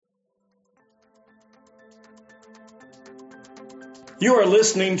You are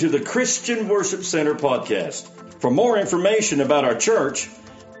listening to the Christian Worship Center podcast. For more information about our church,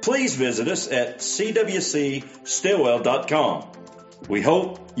 please visit us at cwcstillwell.com. We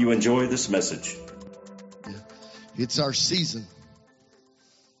hope you enjoy this message. It's our season.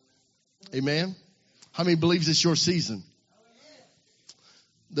 Amen. How many believes it's your season?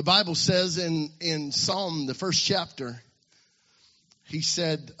 The Bible says in Psalm, the first chapter, he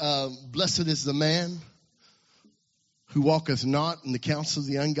said, blessed is the man who walketh not in the counsel of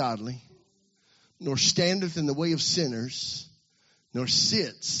the ungodly, nor standeth in the way of sinners, nor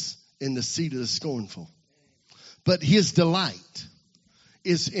sits in the seat of the scornful. But his delight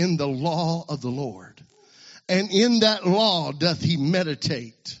is in the law of the Lord. And in that law doth he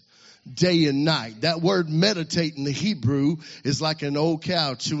meditate day and night. That word meditate in the Hebrew is like an old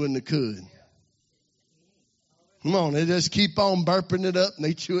cow chewing the cud. Come on, they just keep on burping it up and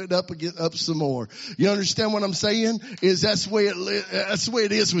they chew it up and get up some more. You understand what I'm saying? That's the way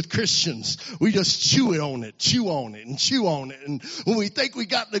it is with Christians. We just chew on it, and chew on it. And when we think we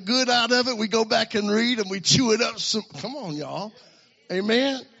got the good out of it, we go back and read and we chew it up some. Come on, y'all.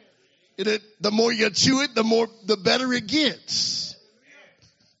 Amen. The more you chew it, the better it gets.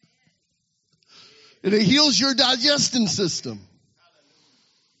 And it heals your digestion system.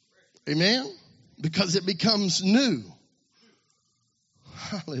 Amen. Because it becomes new.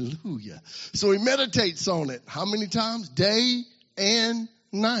 Hallelujah. So he meditates on it. How many times? Day and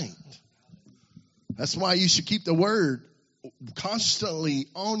night. That's why you should keep the word constantly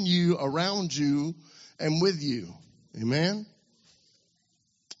on you, around you, and with you. Amen.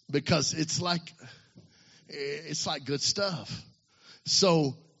 Because it's like good stuff.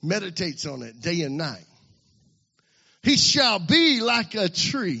 So meditates on it day and night. He shall be like a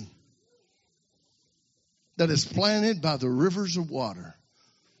tree that is planted by the rivers of water,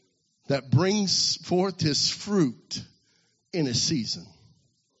 that brings forth his fruit in his season.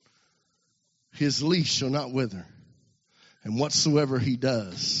 His leaf shall not wither, and whatsoever he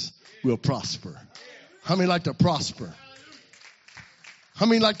does will prosper. How many like to prosper? How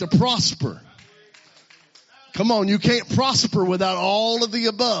many like to prosper? Come on, you can't prosper without all of the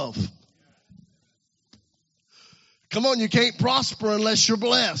above. Come on, you can't prosper unless you're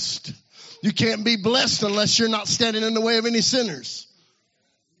blessed. You can't be blessed unless you're not standing in the way of any sinners.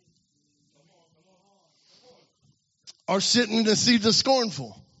 Or sitting in the seat of the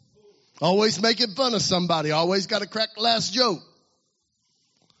scornful. Always making fun of somebody. Always got to crack the last joke.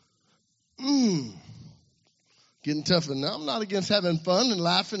 Getting tougher. Now, I'm not against having fun and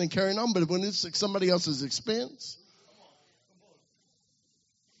laughing and carrying on, but when it's at somebody else's expense.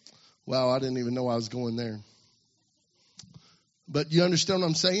 Wow, I didn't even know I was going there. But you understand what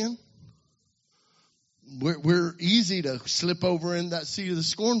I'm saying? We're easy to slip over in that seat of the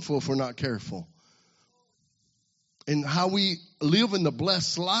scornful if we're not careful. And how we live in the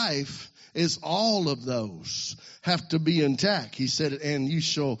blessed life is all of those have to be intact. He said, and he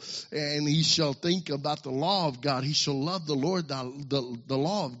shall think about the law of God. He shall love the Lord, the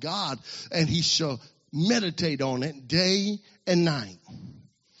law of God, and he shall meditate on it day and night.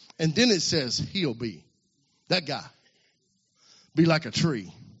 And then it says he'll be, that guy, be like a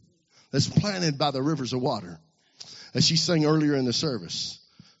tree that's planted by the rivers of water. As she sang earlier in the service,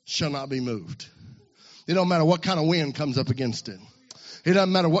 shall not be moved. It don't matter what kind of wind comes up against it. It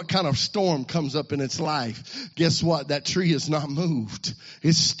doesn't matter what kind of storm comes up in its life. Guess what? That tree is not moved.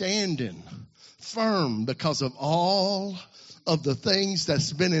 It's standing firm because of all of the things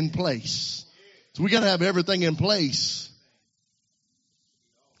that's been in place. So we got to have everything in place.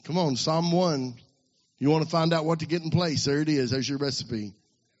 Come on, Psalm 1. You want to find out what to get in place? There it is. There's your recipe.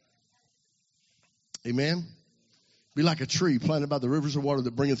 Amen. Be like a tree planted by the rivers of water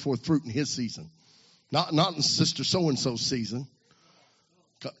that bringeth forth fruit in his season. Not in Sister So-and-so's season.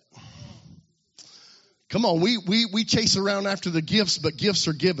 Come on, we chase around after the gifts, but gifts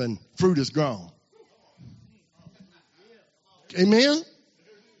are given, fruit is grown. Amen?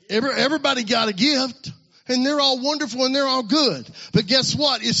 Everybody got a gift, and they're all wonderful and they're all good. But guess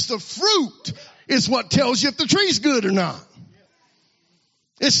what? It's the fruit is what tells you if the tree's good or not.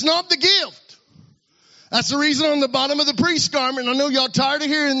 It's not the gift. That's the reason on the bottom of the priest garment, I know y'all tired of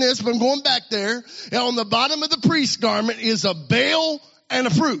hearing this, but I'm going back there. And on the bottom of the priest garment is a bale and a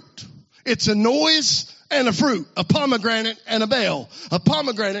fruit. It's a noise and a fruit, a pomegranate and a bale, a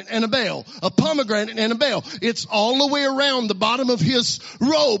pomegranate and a bale, a pomegranate and a bale. It's all the way around the bottom of his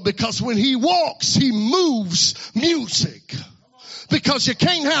robe because when he walks, he moves music. Because you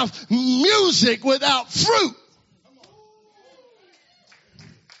can't have music without fruit.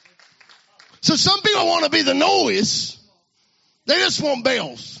 So some people want to be the noise. They just want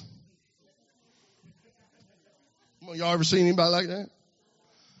bells. Y'all ever seen anybody like that?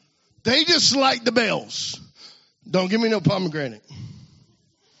 They just like the bells. Don't give me no pomegranate.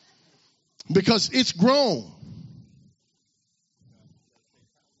 Because it's grown.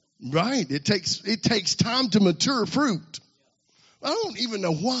 Right. It takes time to mature fruit. I don't even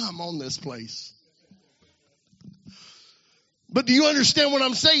know why I'm on this place. But do you understand what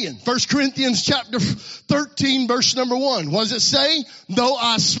I'm saying? 1 Corinthians chapter 13, verse number 1. What does it say? Though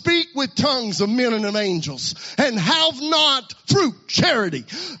I speak with tongues of men and of angels and have not fruit, charity,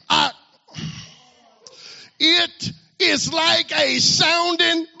 it is like a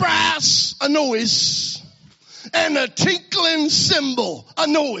sounding brass, a noise, and a tinkling cymbal, a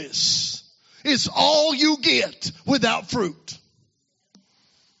noise. It's all you get without fruit.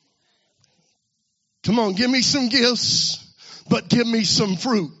 Come on, give me some gifts. But give me some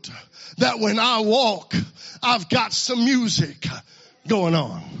fruit that when I walk, I've got some music going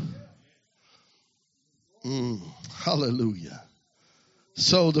on. Hallelujah.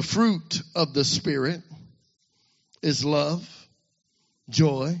 So the fruit of the Spirit is love,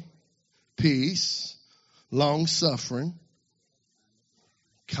 joy, peace, long-suffering,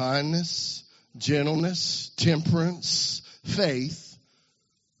 kindness, gentleness, temperance, faith.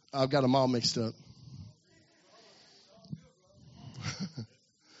 I've got them all mixed up.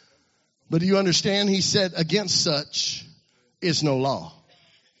 But do you understand? He said, against such is no law.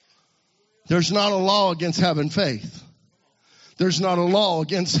 There's not a law against having faith. There's not a law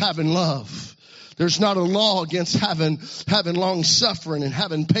against having love. There's not a law against having long suffering and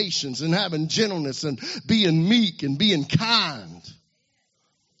having patience and having gentleness and being meek and being kind.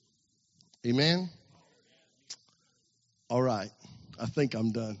 Amen? All right. I think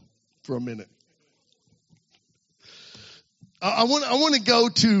I'm done for a minute. I want to go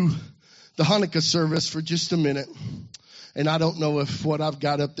to the Hanukkah service for just a minute. And I don't know if what I've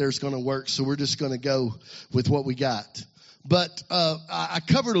got up there is going to work, so we're just going to go with what we got. But I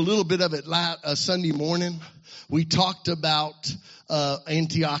covered a little bit of it Sunday morning. We talked about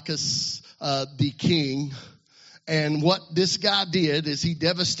Antiochus, the king. And what this guy did is he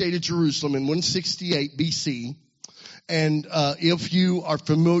devastated Jerusalem in 168 BC. And if you are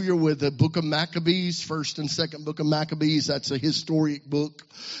familiar with the book of Maccabees, first and second book of Maccabees, that's a historic book,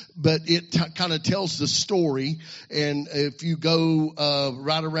 but it kind of tells the story. And if you go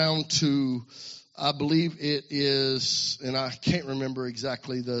right around to, I believe it is, and I can't remember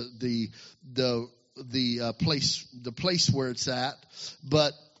exactly the place where it's at,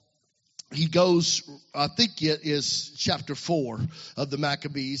 but he goes, I think it is chapter 4 of the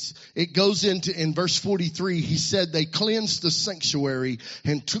Maccabees. It goes into, in verse 43, he said they cleansed the sanctuary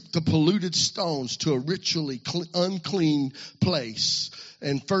and took the polluted stones to a ritually unclean place.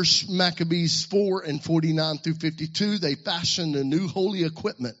 In 1 Maccabees 4 and 49 through 52, they fashioned a new holy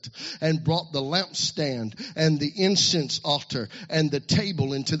equipment and brought the lampstand and the incense altar and the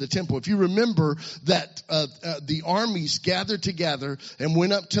table into the temple. If you remember that the armies gathered together and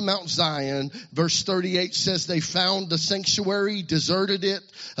went up to Mount Zion, verse 38 says they found the sanctuary, deserted it,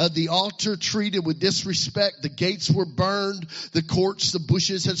 the altar treated with disrespect, the gates were burned, the courts, the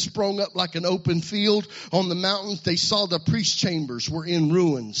bushes had sprung up like an open field. On the mountains, they saw the priest chambers were in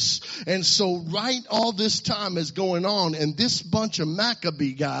ruins. And so right all this time is going on, and this bunch of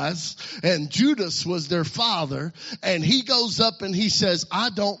Maccabee guys, and Judas was their father, and he goes up and he says, I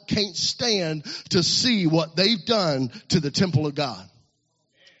can't stand to see what they've done to the temple of God.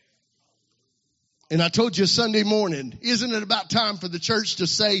 And I told you Sunday morning, isn't it about time for the church to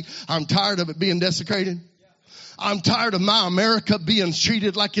say, I'm tired of it being desecrated? I'm tired of my America being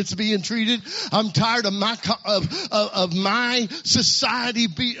treated like it's being treated. I'm tired of my society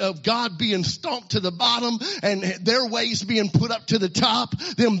of God being stomped to the bottom and their ways being put up to the top.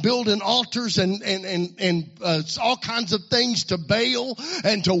 Them building altars and all kinds of things to Baal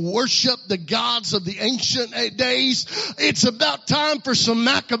and to worship the gods of the ancient days. It's about time for some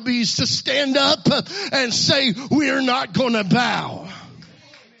Maccabees to stand up and say, we're not going to bow.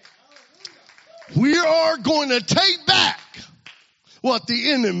 We are going to take back what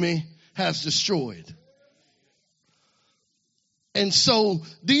the enemy has destroyed. And so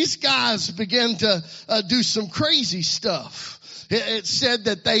these guys began to do some crazy stuff. It said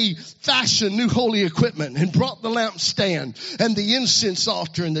that they fashioned new holy equipment and brought the lampstand and the incense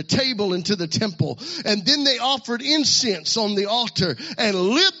altar and the table into the temple. And then they offered incense on the altar and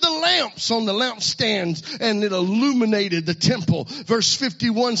lit the lamps on the lampstands, and it illuminated the temple. Verse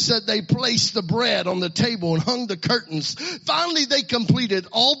 51 said they placed the bread on the table and hung the curtains. Finally, they completed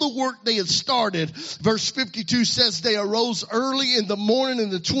all the work they had started. Verse 52 says they arose early in the morning in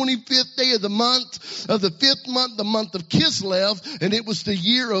the 25th day of the 5th month, the month of Kislev. And it was the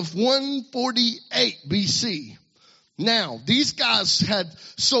year of 148 BC. Now, these guys had,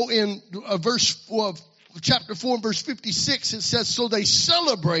 so in chapter 4, verse 56, it says, so they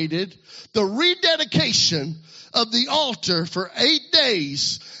celebrated the rededication of the altar for 8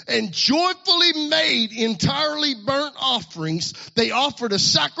 days and joyfully made entirely burnt offerings. They offered a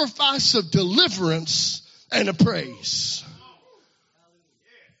sacrifice of deliverance and a praise.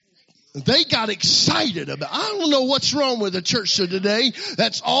 They got excited about, I don't know what's wrong with the church today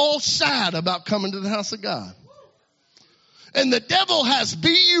that's all sad about coming to the house of God. And the devil has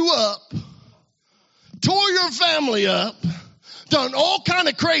beat you up, tore your family up, done all kind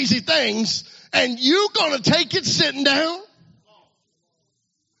of crazy things, and you gonna take it sitting down?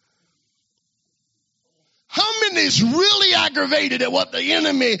 How many is really aggravated at what the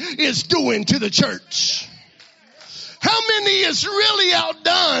enemy is doing to the church? How many is really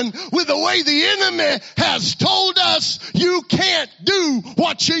outdone with the way the enemy has told us you can't do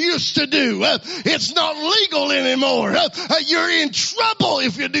what you used to do? It's not legal anymore. You're in trouble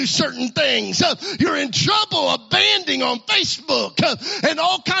if you do certain things. You're in trouble abandoning on Facebook and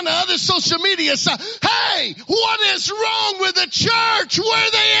all kind of other social media sites. Hey, what is wrong with the church? Where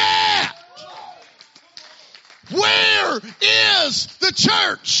are they at? Where is the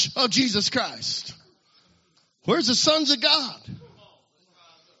church of Jesus Christ? Where's the sons of God?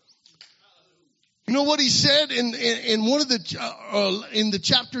 You know what he said in one of the in the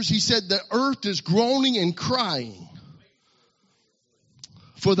chapters? He said the earth is groaning and crying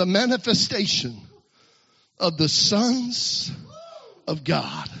for the manifestation of the sons of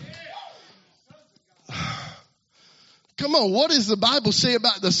God. Come on, what does the Bible say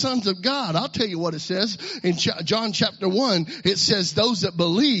about the sons of God? I'll tell you what it says. In John chapter 1, it says, those that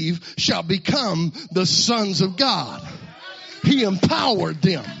believe shall become the sons of God. He empowered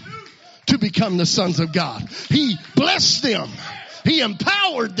them to become the sons of God. He blessed them. He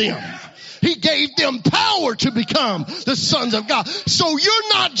empowered them. He gave them power to become the sons of God. So you're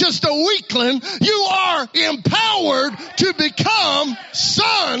not just a weakling. You are empowered to become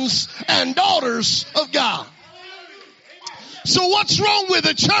sons and daughters of God. So what's wrong with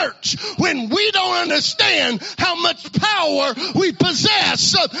the church when we don't understand how much power we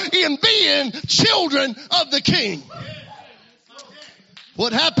possess in being children of the King?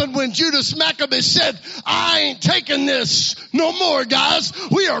 What happened when Judas Maccabee said, I ain't taking this no more, guys.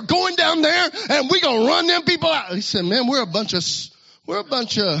 We are going down there and we're going to run them people out. He said, man, we're a bunch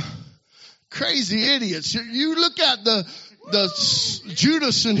of crazy idiots. You look at the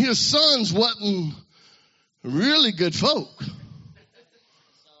Judas and his sons wasn't really good folk.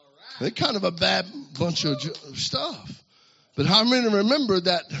 They're kind of a bad bunch of stuff. But how many remember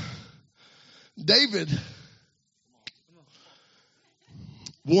that David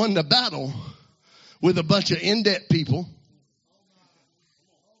won the battle with a bunch of in-debt people?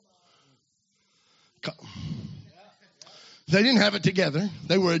 They didn't have it together.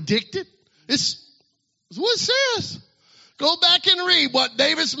 They were addicted. It's what it says. Go back and read what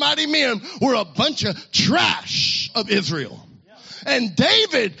David's mighty men were, a bunch of trash of Israel. And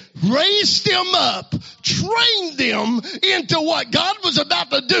David raised them up, trained them into what God was about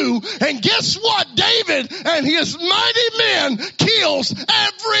to do. And guess what? David and his mighty men kills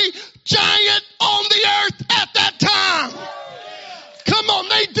every giant on the earth at that time. Come on,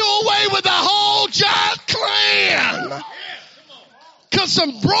 they do away with the whole giant clan. Cause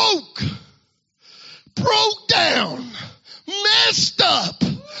some broke down, messed up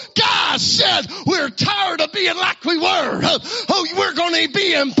guys said, we're tired of being like we were. We're going to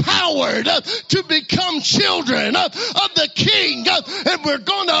be empowered to become children of the King, and we're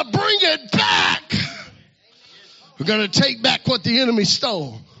going to bring it back. We're going to take back what the enemy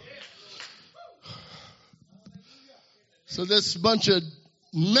stole. So this bunch of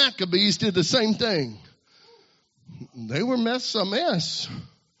Maccabees did the same thing. They were a mess.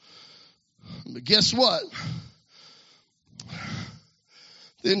 But guess what?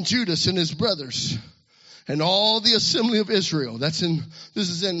 Then Judas and his brothers and all the assembly of Israel. This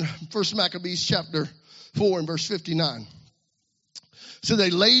is in 1 Maccabees chapter 4 and verse 59. So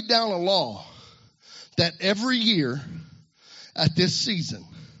they laid down a law that every year at this season,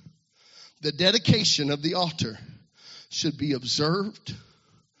 the dedication of the altar should be observed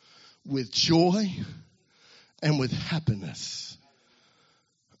with joy and with happiness.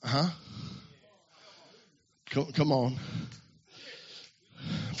 Come on.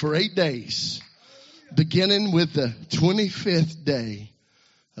 For 8 days, beginning with the 25th day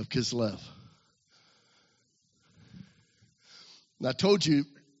of Kislev. And I told you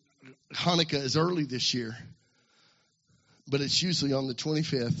Hanukkah is early this year, but it's usually on the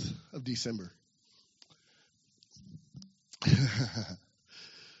 25th of December.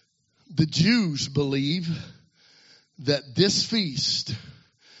 The Jews believe that this feast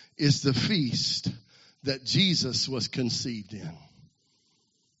is the feast that Jesus was conceived in.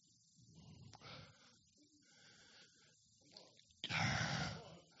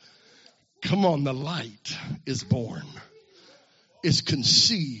 Come on, the light is born, is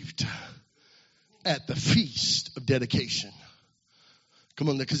conceived at the feast of dedication. Come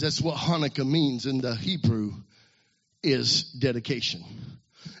on, because that's what Hanukkah means in the Hebrew, is dedication.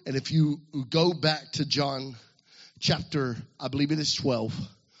 And if you go back to John chapter, I believe it is 12,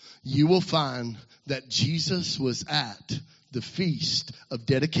 you will find that Jesus was at the feast of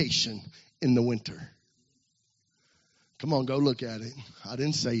dedication in the winter. Come on, go look at it. I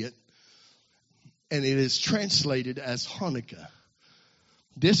didn't say it. And it is translated as Hanukkah.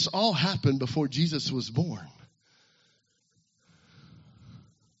 This all happened before Jesus was born.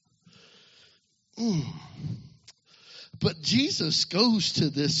 But Jesus goes to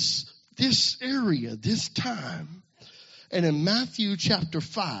this area, this time. And in Matthew chapter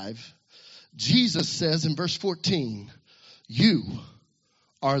 5, Jesus says in verse 14, you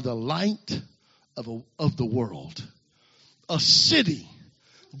are the light of the world. A city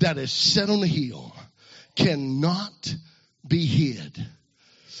that is set on a hill cannot be hid.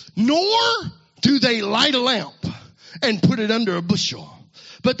 Nor do they light a lamp and put it under a bushel,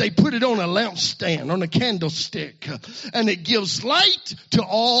 but they put it on a lampstand, on a candlestick, and it gives light to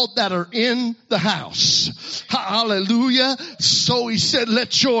all that are in the house. Hallelujah. So he said,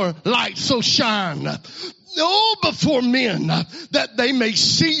 let your light so shine before men, that they may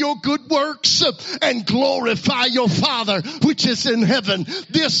see your good works and glorify your Father which is in heaven.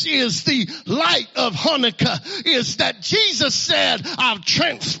 This is the light of Hanukkah, is that Jesus said, I'm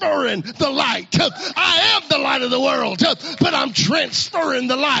transferring the light. I am the light of the world, but I'm transferring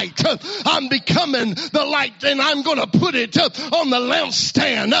the light. I'm becoming the light, and I'm going to put it on the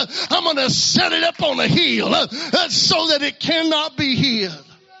lampstand. I'm going to set it up on a hill so that it cannot be hid.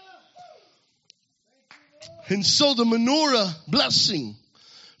 And so the menorah blessing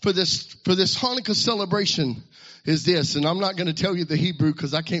for this Hanukkah celebration is this. And I'm not going to tell you the Hebrew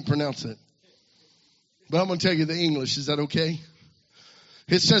because I can't pronounce it. But I'm going to tell you the English. Is that okay?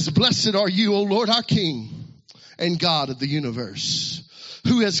 It says, blessed are you, O Lord, our King and God of the universe,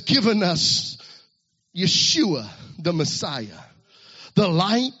 who has given us Yeshua, the Messiah, the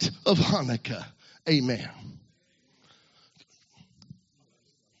light of Hanukkah. Amen.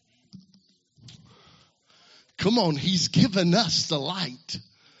 Come on, he's given us the light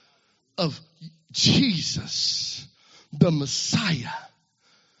of Jesus, the Messiah.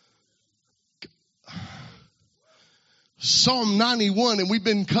 Psalm 91, and we've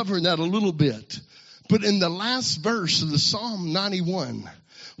been covering that a little bit. But in the last verse of the Psalm 91,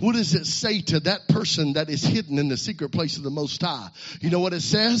 what does it say to that person that is hidden in the secret place of the Most High? You know what it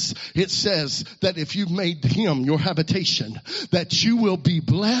says? It says that if you've made him your habitation, that you will be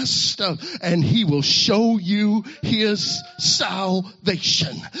blessed and he will show you his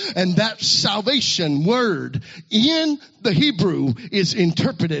salvation. And that salvation word in the Hebrew is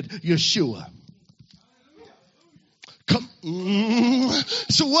interpreted Yeshua.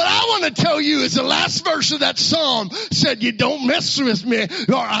 So what I want to tell you is the last verse of that psalm said, you don't mess with me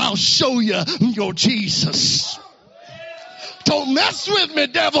or I'll show you your Jesus. Don't mess with me,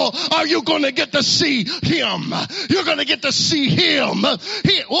 devil, or you're going to get to see him. You're going to get to see him.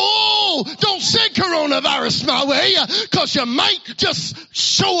 Don't send coronavirus my way, because you might just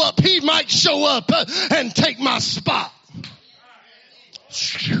show up. He might show up and take my spot.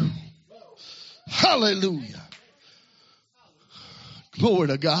 Hallelujah. Glory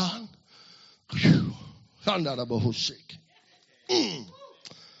to God.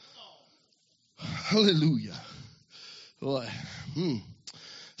 Hallelujah. Boy,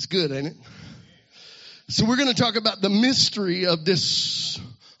 it's good, ain't it? So we're going to talk about the mystery of this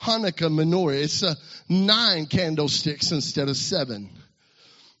Hanukkah menorah. It's 9 candlesticks instead of 7.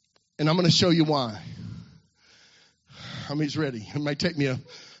 And I'm going to show you why. How many's ready? It might take me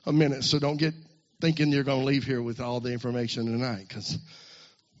a minute, so don't get thinking you're going to leave here with all the information tonight, because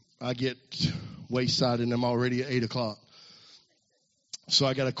I get wayside and I'm already at 8 o'clock. So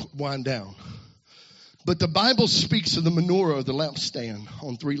I got to wind down. But the Bible speaks of the menorah or the lampstand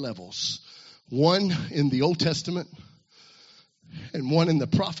on 3 levels. One in the Old Testament, and one in the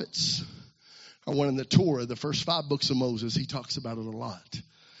prophets, and one in the Torah, the first 5 books of Moses. He talks about it a lot.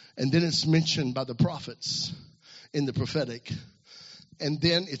 And then it's mentioned by the prophets in the prophetic. And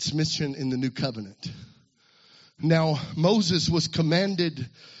then it's mentioned in the New Covenant. Now, Moses was commanded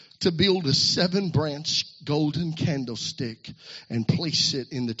to build a 7-branch golden candlestick and place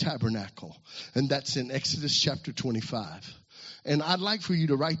it in the tabernacle. And that's in Exodus chapter 25. And I'd like for you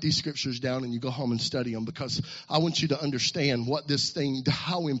to write these scriptures down and you go home and study them, because I want you to understand what this thing,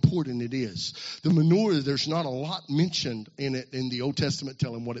 how important it is. The menorah, there's not a lot mentioned in it in the Old Testament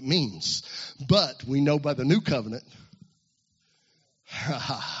telling what it means. But we know by the New Covenant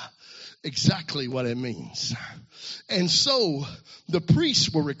exactly what it means. And so the priests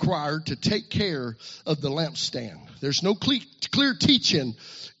were required to take care of the lampstand. There's no clear teaching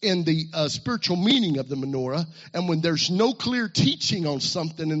in the spiritual meaning of the menorah. And when there's no clear teaching on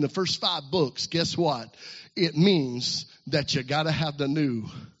something in the first 5 books, guess what? It means that you got to have the new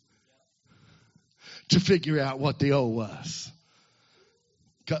to figure out what the old was.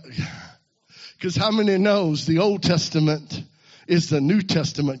 Because how many knows the Old Testament is the New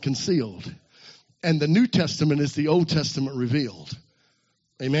Testament concealed, and the New Testament is the Old Testament revealed?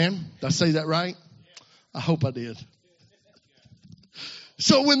 Amen? Did I say that right? I hope I did.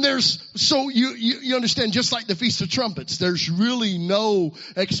 So you understand, just like the Feast of Trumpets, there's really no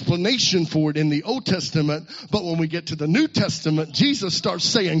explanation for it in the Old Testament. But when we get to the New Testament, Jesus starts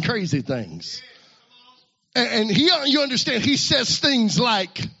saying crazy things. And you understand, he says things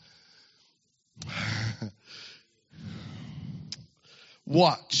like,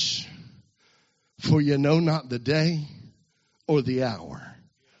 watch, for you know not the day or the hour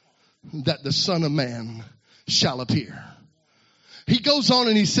that the Son of Man shall appear. He goes on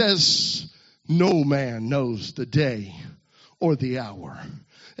and he says, no man knows the day or the hour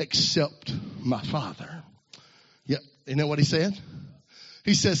except my Father. Yeah, you know what he said?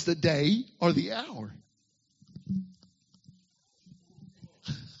 He says the day or the hour.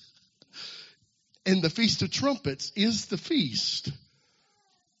 And the Feast of Trumpets is the feast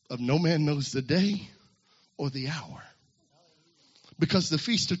of no man knows the day or the hour. Because the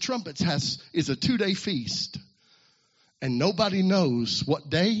Feast of Trumpets is a 2-day feast. And nobody knows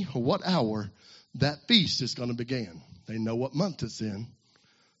what day or what hour that feast is going to begin. They know what month it's in.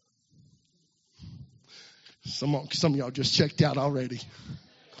 Some of y'all just checked out already.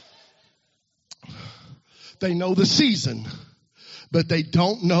 They know the season, but they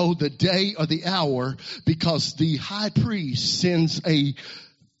don't know the day or the hour, because the high priest sends a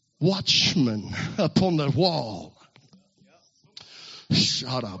watchman up on the wall.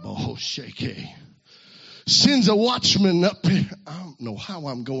 Sends a watchman up here. I don't know how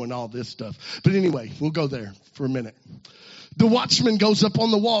I'm going all this stuff. But anyway, we'll go there for a minute. The watchman goes up on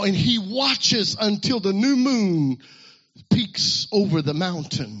the wall and he watches until the new moon peeks over the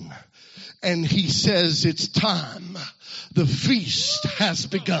mountain. And he says, it's time. The feast has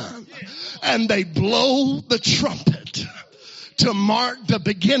begun. And they blow the trumpet to mark the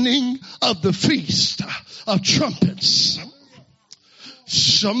beginning of the Feast of Trumpets.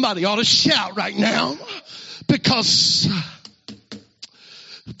 Somebody ought to shout right now, because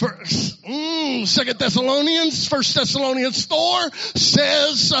 2 Thessalonians, 1 Thessalonians 4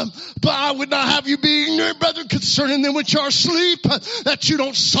 says, but I would not have you be ignorant, brethren, concerning them which are asleep, that you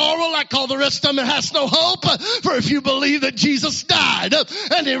don't sorrow like all the rest of them and has no hope. For if you believe that Jesus died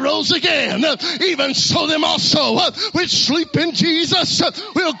and he rose again, even so them also which sleep in Jesus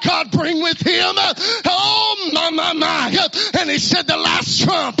will God bring with him. Oh my. And he said the last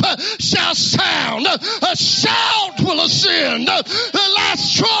trump shall sound, a shout will ascend, the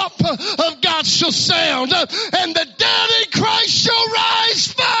last trump of God shall sound, and the dead in Christ shall rise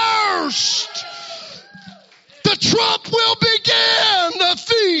first. The trump will begin the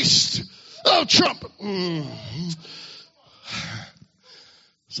Feast of Trumpets.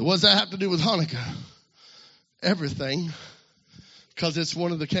 So what does that have to do with Hanukkah? Everything, because it's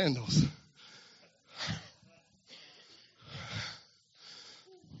one of the candles.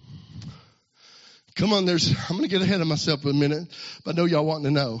 Come on, I'm going to get ahead of myself for a minute, but I know y'all want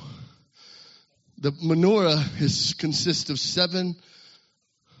to know. The menorah consists of 7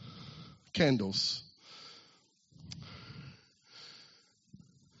 candles.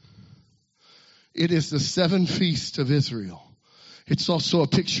 It is the 7 feasts of Israel. It's also a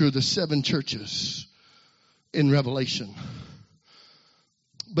picture of the 7 churches in Revelation.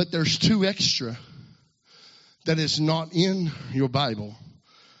 But there's 2 extra that is not in your Bible,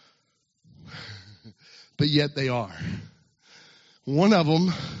 but yet they are. One of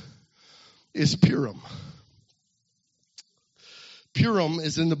them is Purim. Purim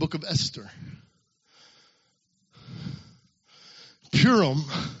is in the book of Esther. Purim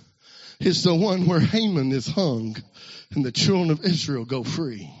is the one where Haman is hung and the children of Israel go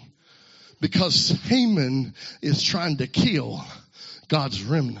free. Because Haman is trying to kill God's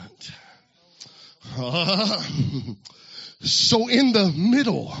remnant. So in the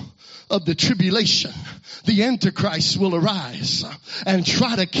middle of the tribulation, the Antichrist will arise and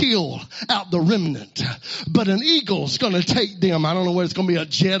try to kill out the remnant. But an eagle's going to take them. I don't know whether it's going to be a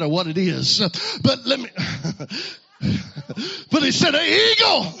jet or what it is. But but he said an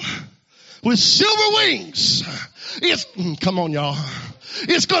eagle with silver wings. Come on, y'all.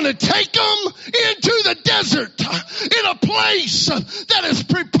 It's going to take them into the desert in a place that is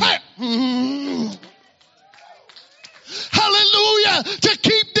prepared. Hallelujah. To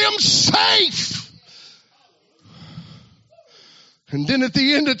keep them safe. And then at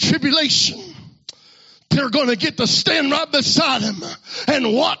the end of tribulation, they're going to get to stand right beside him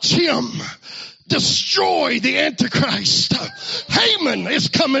and watch him destroy the Antichrist. Haman is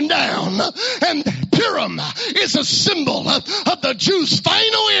coming down, and Purim is a symbol of the Jews'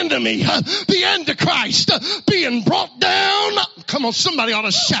 final enemy, the Antichrist, being brought down. Come on, somebody ought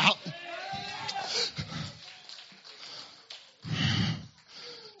to shout.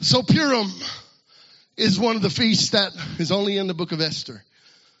 So Purim is one of the feasts that is only in the book of Esther.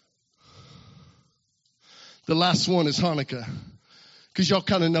 The last one is Hanukkah. Because y'all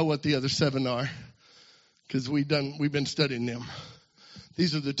kind of know what the other 7 are. Because we've been studying them.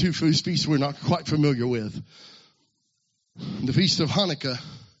 These are the 2 feasts we're not quite familiar with. The Feast of Hanukkah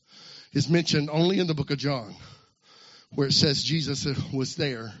is mentioned only in the book of John, where it says Jesus was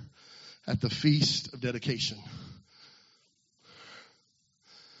there at the Feast of Dedication.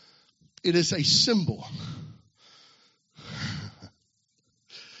 It is a symbol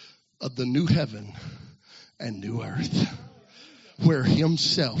of the new heaven and new earth, where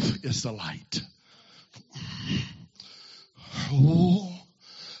himself is the light. Oh,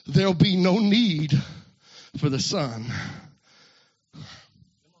 there'll be no need for the sun.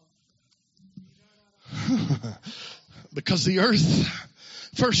 Because the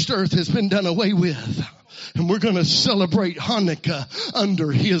first earth has been done away with. And we're going to celebrate Hanukkah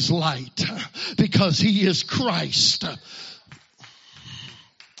under his light because he is Christ.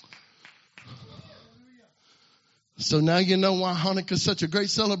 So now you know why Hanukkah is such a great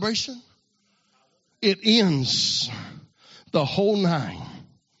celebration? It ends the whole 9.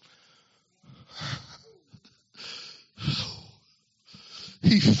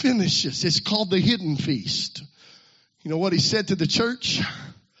 He finishes. It's called the hidden feast. You know what he said to the church?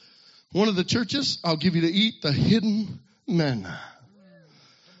 One of the churches, I'll give you to eat the hidden manna.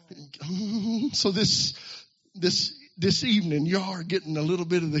 So this evening, you are getting a little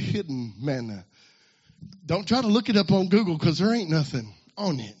bit of the hidden manna. Don't try to look it up on Google because there ain't nothing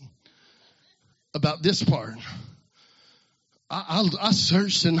on it about this part. I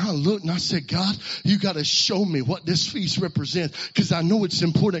searched and I looked and I said, God, you got to show me what this feast represents because I know it's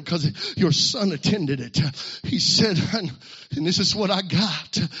important because your son attended it. He said, and this is what I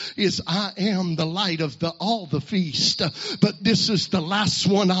got, is I am the light of all the feast, but this is the last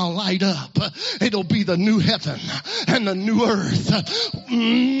one I'll light up. It'll be the new heaven and the new earth.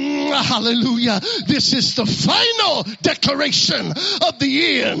 Hallelujah. This is the final declaration of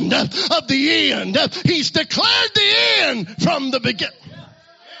the end. Of the end. He's declared the end from the beginning.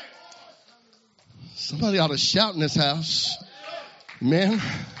 Somebody ought to shout in this house. Man,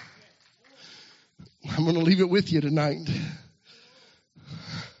 I'm going to leave it with you tonight.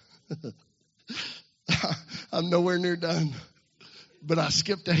 I'm nowhere near done. But I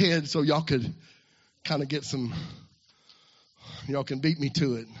skipped ahead so y'all could kind of get some, y'all can beat me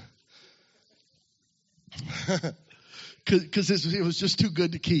to it. Because it was just too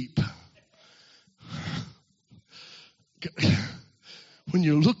good to keep. When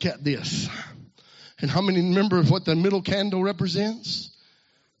you look at this, and how many remember what the middle candle represents?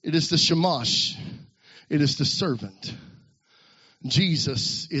 It is the shamash. It is the servant.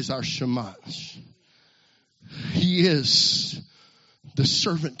 Jesus is our shamash. He is the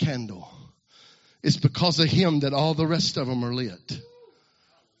servant candle. It's because of him that all the rest of them are lit.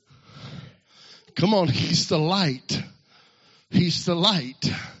 Come on, he's the light. He's the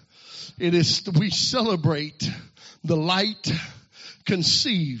light. We celebrate the light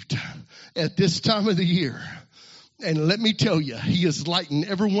conceived at this time of the year. And let me tell you, he is lighting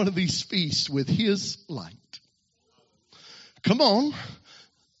every one of these feasts with his light. Come on.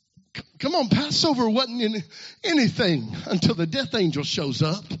 Come on, Passover wasn't anything until the death angel shows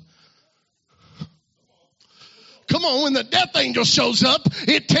up. Come on, when the death angel shows up,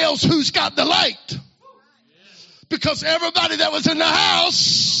 it tells who's got the light. Because everybody that was in the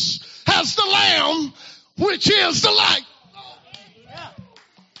house has the Lamb, which is the light.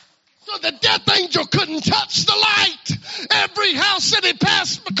 So the death angel couldn't touch the light. Every house that he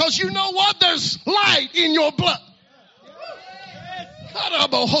passed, because you know what? There's light in your blood.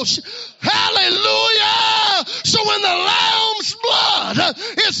 Hallelujah. So when the Lamb's blood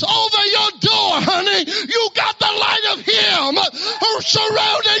is over your door, honey, you got the light of Him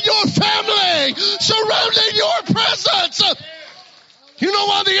surrounding your family, surrounding your presence. You know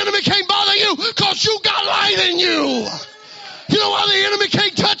why the enemy can't bother you? Because you got light in you. You know why the enemy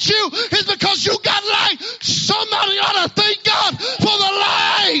can't touch you? It's because you got light. Somebody ought to thank God for the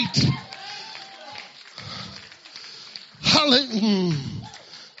light. Hallelujah.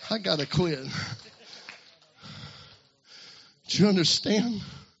 I got to quit. Do you understand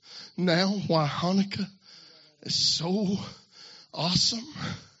now why Hanukkah is so awesome?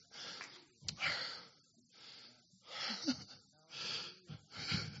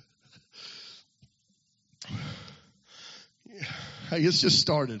 Hey, it's just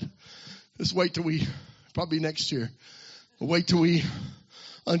started. Just wait till probably next year, wait till we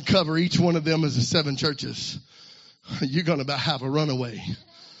uncover each one of them as the 7 churches. You're going to have a runaway.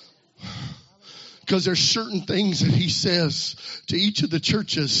 Because there's certain things that He says to each of the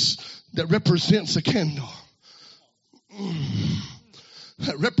churches that represents a candle.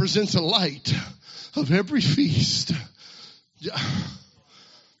 That represents a light of every feast.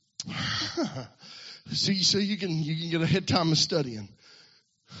 See, so you can get a head time of studying.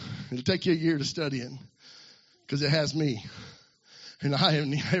 It'll take you a year to study it. Because it has me. And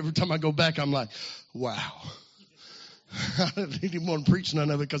every time I go back, I'm like, wow. I don't even want to preach none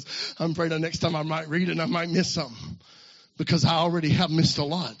of it because I'm afraid the next time I might read it and I might miss something. Because I already have missed a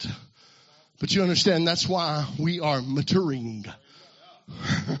lot. But you understand, that's why we are maturing.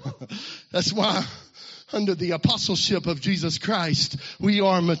 That's why under the apostleship of Jesus Christ, we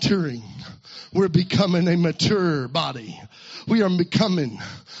are maturing. We're becoming a mature body. We are becoming,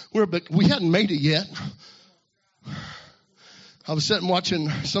 we hadn't made it yet. I was sitting watching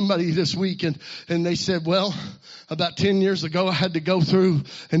somebody this week and they said, well, about 10 years ago, I had to go through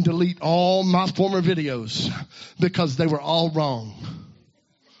and delete all my former videos because they were all wrong.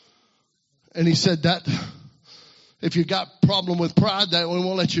 And he said that if you got problem with pride, that we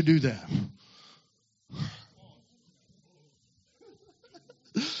won't let you do that.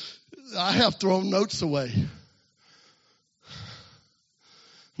 I have thrown notes away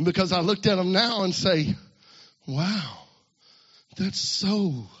because I looked at them now and say, wow. That's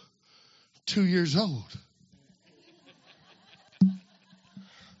so 2 years old.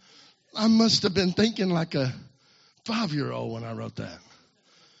 I must have been thinking like a 5-year-old when I wrote that.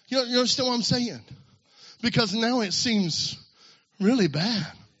 You understand what I'm saying? Because now it seems really bad,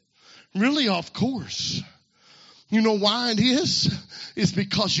 really off course. You know why it is? It's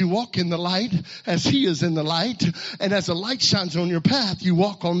because you walk in the light as He is in the light. And as the light shines on your path, you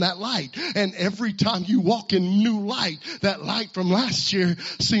walk on that light. And every time you walk in new light, that light from last year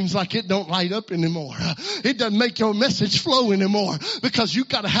seems like it don't light up anymore. It doesn't make your message flow anymore because you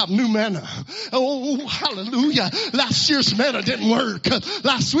got to have new manna. Oh, hallelujah. Last year's manna didn't work.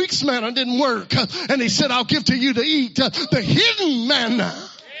 Last week's manna didn't work. And He said, I'll give to you to eat the hidden manna.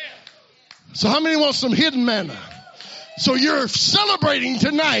 So how many want some hidden manna? So you're celebrating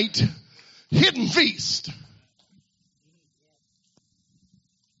tonight hidden feast.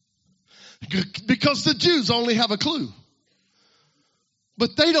 Because the Jews only have a clue.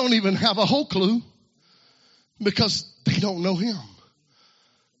 But they don't even have a whole clue because they don't know Him.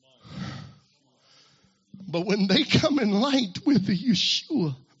 But when they come in light with the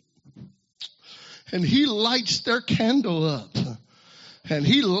Yeshua and He lights their candle up and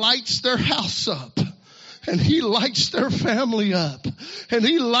He lights their house up, and He lights their family up. And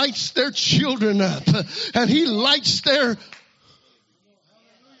He lights their children up. And He lights their...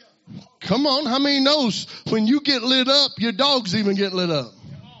 Come on, how many knows when you get lit up, your dogs even get lit up?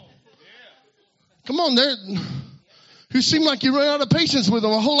 Come on, you seem like you run out of patience with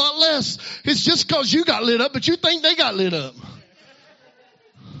them a whole lot less. It's just because you got lit up, but you think they got lit up.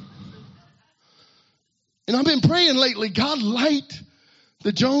 And I've been praying lately, God, light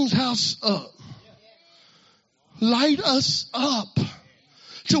the Jones house up. Light us up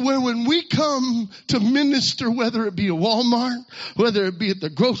to where when we come to minister, whether it be a Walmart, whether it be at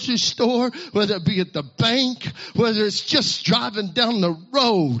the grocery store, whether it be at the bank, whether it's just driving down the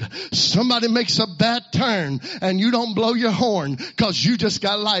road, somebody makes a bad turn and you don't blow your horn because you just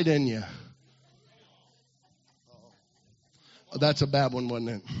got light in you. Oh, that's a bad one, wasn't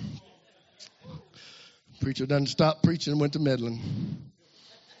it? Preacher doesn't stop preaching and went to meddling.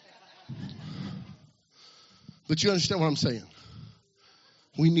 But you understand what I'm saying?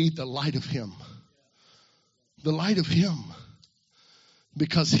 We need the light of Him. The light of Him.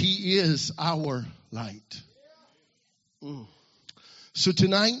 Because He is our light. So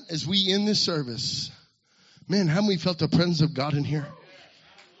tonight, as we end this service, man, haven't we felt the presence of God in here?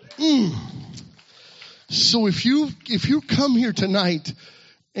 So if you come here tonight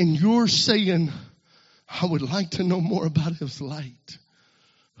and you're saying, I would like to know more about his light.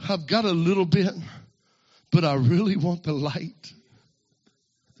 I've got a little bit, but I really want the light.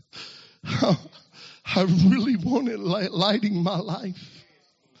 I really want it lighting my life.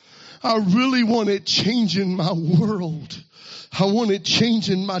 I really want it changing my world. I want it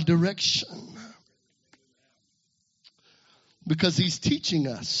changing my direction. Because he's teaching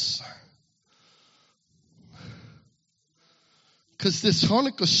us. Because this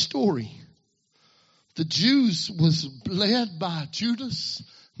Hanukkah story, the Jews was led by Judas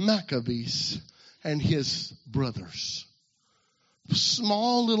Maccabees and his brothers.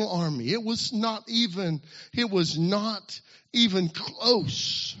 Small little army. It was not even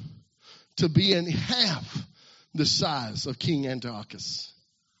close to being half the size of King Antiochus.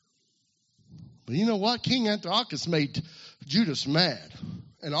 But you know what? King Antiochus made Judas mad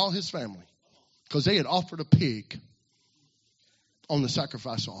and all his family because they had offered a pig on the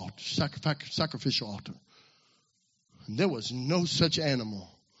sacrificial altar. And there was no such animal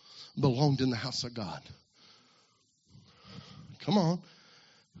belonged in the house of God. Come on.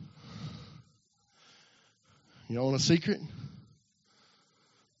 You want a secret?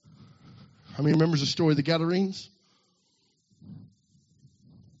 How many remembers the story of the Gadarenes?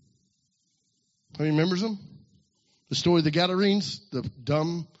 How many remembers them? The story of the Gadarenes,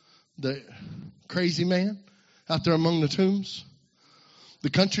 the crazy man out there among the tombs. The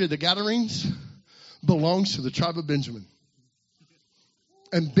country of the Gadarenes belongs to the tribe of Benjamin.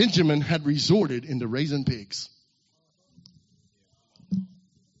 And Benjamin had resorted into raising pigs.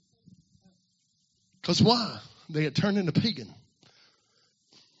 Because why? They had turned into pagan.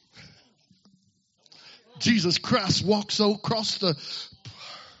 Jesus Christ walks across the...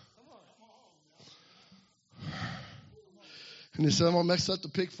 And he said, I'm going to mess up the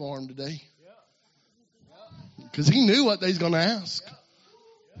pig farm today. Because he knew what they was going to ask.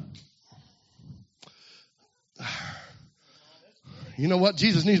 You know what?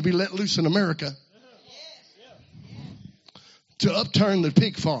 Jesus needs to be let loose in America to upturn the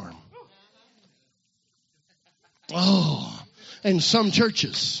pig farm. Oh, and some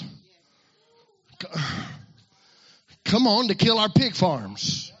churches. Come on, to kill our pig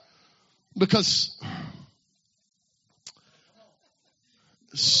farms. Because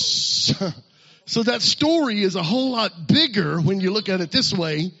so that story is a whole lot bigger when you look at it this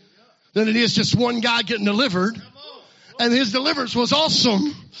way than it is just one guy getting delivered. And his deliverance was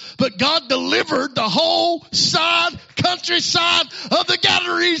awesome. But God delivered the whole countryside of the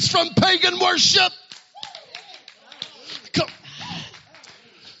Gadarenes from pagan worship. Come.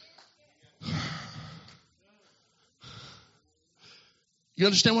 You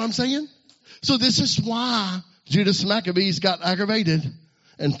understand what I'm saying? So this is why Judas Maccabees got aggravated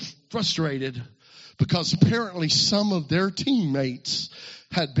and frustrated, because apparently some of their teammates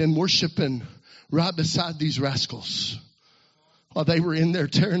had been worshiping right beside these rascals while they were in there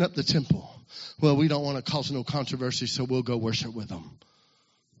tearing up the temple. Well, we don't want to cause no controversy, so we'll go worship with them.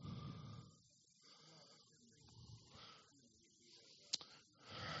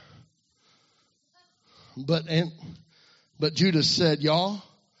 But Judas said, y'all,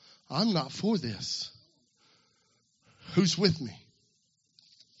 I'm not for this. Who's with me?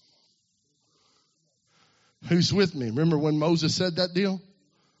 Who's with me? Remember when Moses said that deal?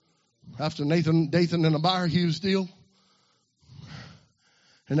 After Dathan and Abihu's deal?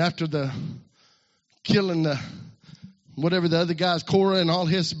 And after the killing whatever the other guys, Korah and all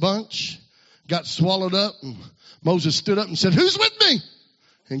his bunch, got swallowed up, and Moses stood up and said, who's with me?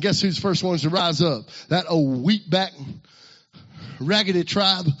 And guess who's the first ones to rise up? That old wheat-backed, raggedy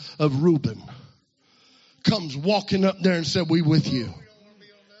tribe of Reuben comes walking up there and said, we with you.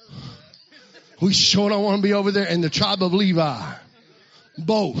 We sure don't want to be over there. And the tribe of Levi,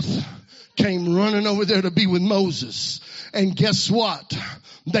 both came running over there to be with Moses. And guess what?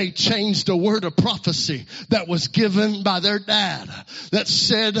 They changed a word of prophecy that was given by their dad that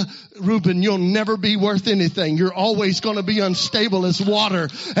said, Reuben, you'll never be worth anything. You're always going to be unstable as water.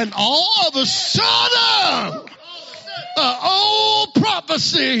 And all of a sudden, old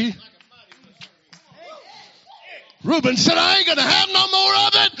prophecy. Reuben said, I ain't going to have no more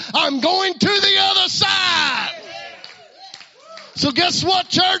of it. I'm going to the other side. So guess what,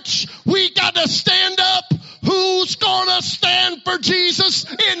 church? We got to stand up. Who's going to stand for Jesus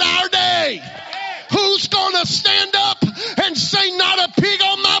in our day? Who's going to stand up and say, not a pig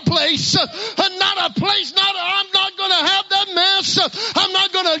on my place, I'm not going to have that mess. I'm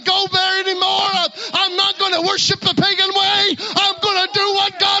not going to go there anymore. I'm not going to worship the pagan way. I'm going to do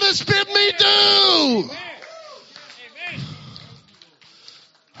what God has bid me do.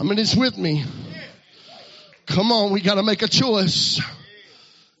 How many's with me? Come on, we got to make a choice.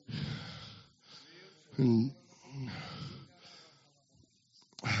 And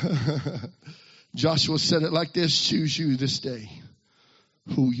Joshua said it like this: choose you this day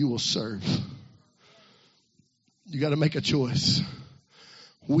who you will serve. You got to make a choice.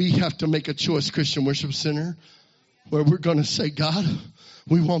 We have to make a choice, Christian Worship Center, where we're going to say, God,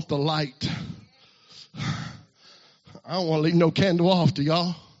 we want the light. I don't want to leave no candle off, do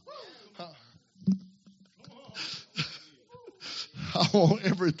y'all? I want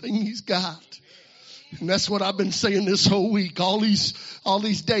everything he's got. And that's what I've been saying this whole week. All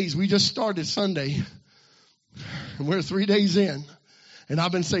these days. We just started Sunday. And we're 3 days in. And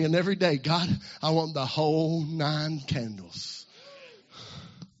I've been saying every day, God, I want the whole 9 candles.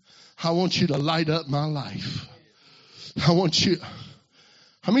 I want you to light up my life. I want you.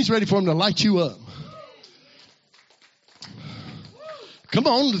 How many's ready for him to light you up? Come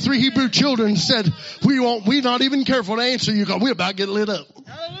on, the 3 Hebrew children said, we're not even careful to answer you because we're about to get lit up.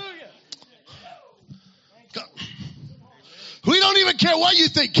 Hallelujah. We don't even care what you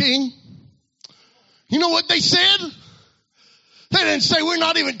think, King. You know what they said? They didn't say we're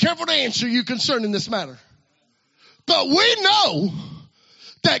not even careful to answer you concerning this matter. But we know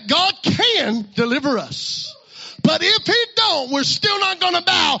that God can deliver us. But if he don't, we're still not going to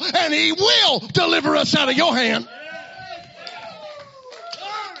bow, and he will deliver us out of your hand.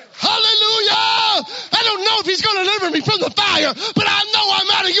 Hallelujah. I don't know if he's going to deliver me from the fire, but I know I'm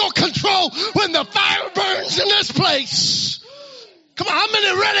out of your control when the fire burns in this place. Come on, how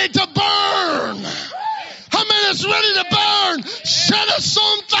many ready to burn? How many is ready to burn? Set us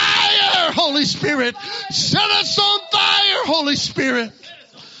on fire, Holy Spirit. Set us on fire, Holy Spirit.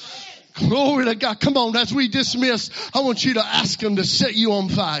 Glory to God. Come on, as we dismiss, I want you to ask him to set you on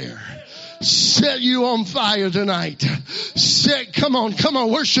fire. Set you on fire tonight. Come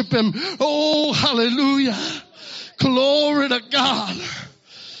on, worship him. Oh, hallelujah. Glory to God.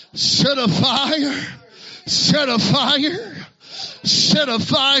 Set a fire. Set a fire. Set a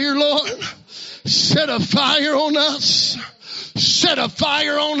fire, Lord. Set a fire on us. Set a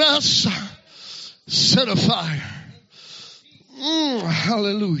fire on us. Set a fire.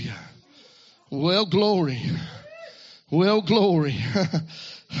 Hallelujah. Well, glory. Well, glory.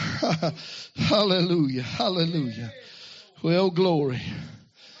 Hallelujah. Hallelujah. Well, glory.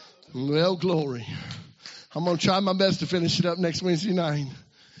 Well, glory. I'm going to try my best to finish it up next Wednesday night.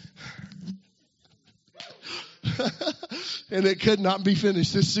 And it could not be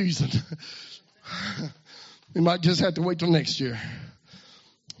finished this season. We might just have to wait till next year.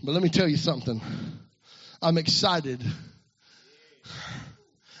 But let me tell you something. I'm excited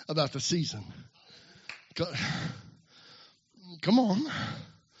about the season. Come on.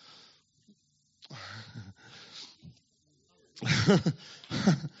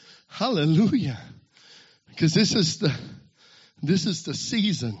 Hallelujah. Because this is the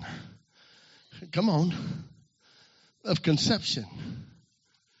season. Come on. Of conception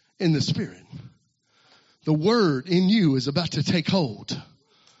in the Spirit. The word in you is about to take hold.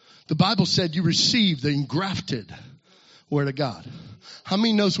 The Bible said you receive the engrafted word of God. How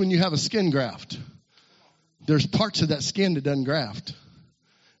many knows when you have a skin graft, there's parts of that skin that doesn't graft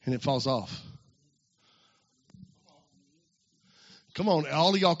and it falls off? Come on,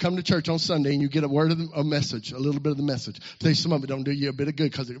 all of y'all come to church on Sunday and you get a word of a message, a little bit of the message. Tell you some of it don't do you a bit of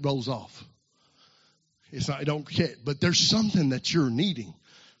good because it rolls off. It's not, it don't hit, but there's something that you're needing.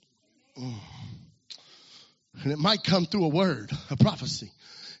 And it might come through a word, a prophecy.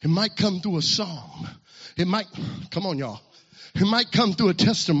 It might come through a song. It might, come on y'all. It might come through a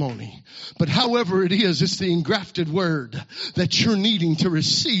testimony. But however it is, it's the engrafted word that you're needing to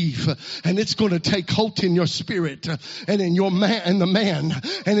receive. And it's going to take hold in your spirit and in your man and the man.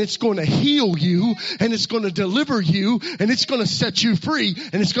 And it's going to heal you. And it's going to deliver you. And it's going to set you free.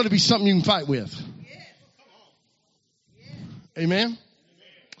 And it's going to be something you can fight with. Amen.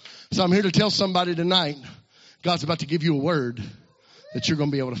 So I'm here to tell somebody tonight, God's about to give you a word that you're going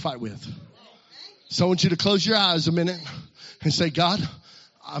to be able to fight with. So I want you to close your eyes a minute and say, God,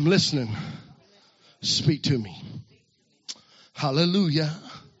 I'm listening. Speak to me. Hallelujah.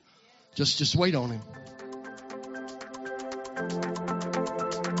 Just wait on him.